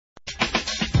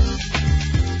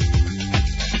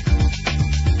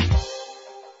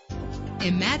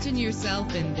Imagine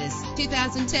yourself in this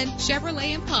 2010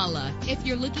 Chevrolet Impala. If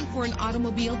you're looking for an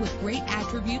automobile with great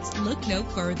attributes, look no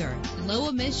further. Low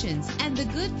emissions and the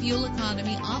good fuel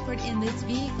economy offered in this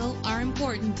vehicle are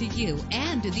important to you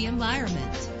and to the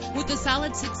environment. With a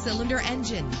solid 6-cylinder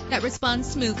engine that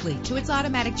responds smoothly to its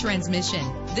automatic transmission,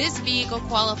 this vehicle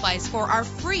qualifies for our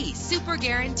free Super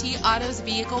Guarantee Autos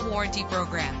Vehicle Warranty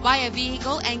Program. Buy a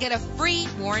vehicle and get a free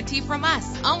warranty from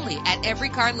us only at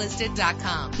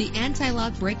everycarlisted.com. The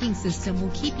anti-lock braking system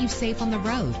will keep you safe on the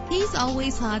road. He's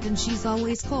always hot and she's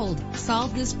always cold.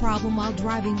 Solve this problem while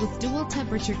driving with dual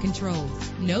temperature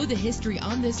controls. Know the history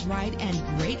on this ride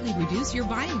and greatly reduce your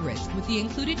buying risk with the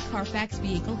included Carfax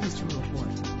Vehicle History Report.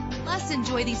 Plus,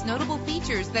 enjoy these notable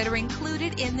features that are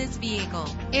included in this vehicle: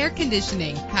 air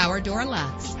conditioning, power door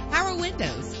locks, power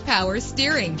windows, power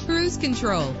steering, cruise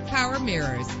control, power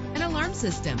mirrors, an alarm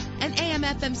system, an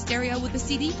AM/FM stereo with a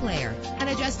CD player, an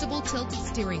adjustable tilt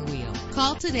steering wheel.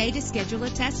 Call today to schedule a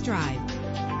test drive.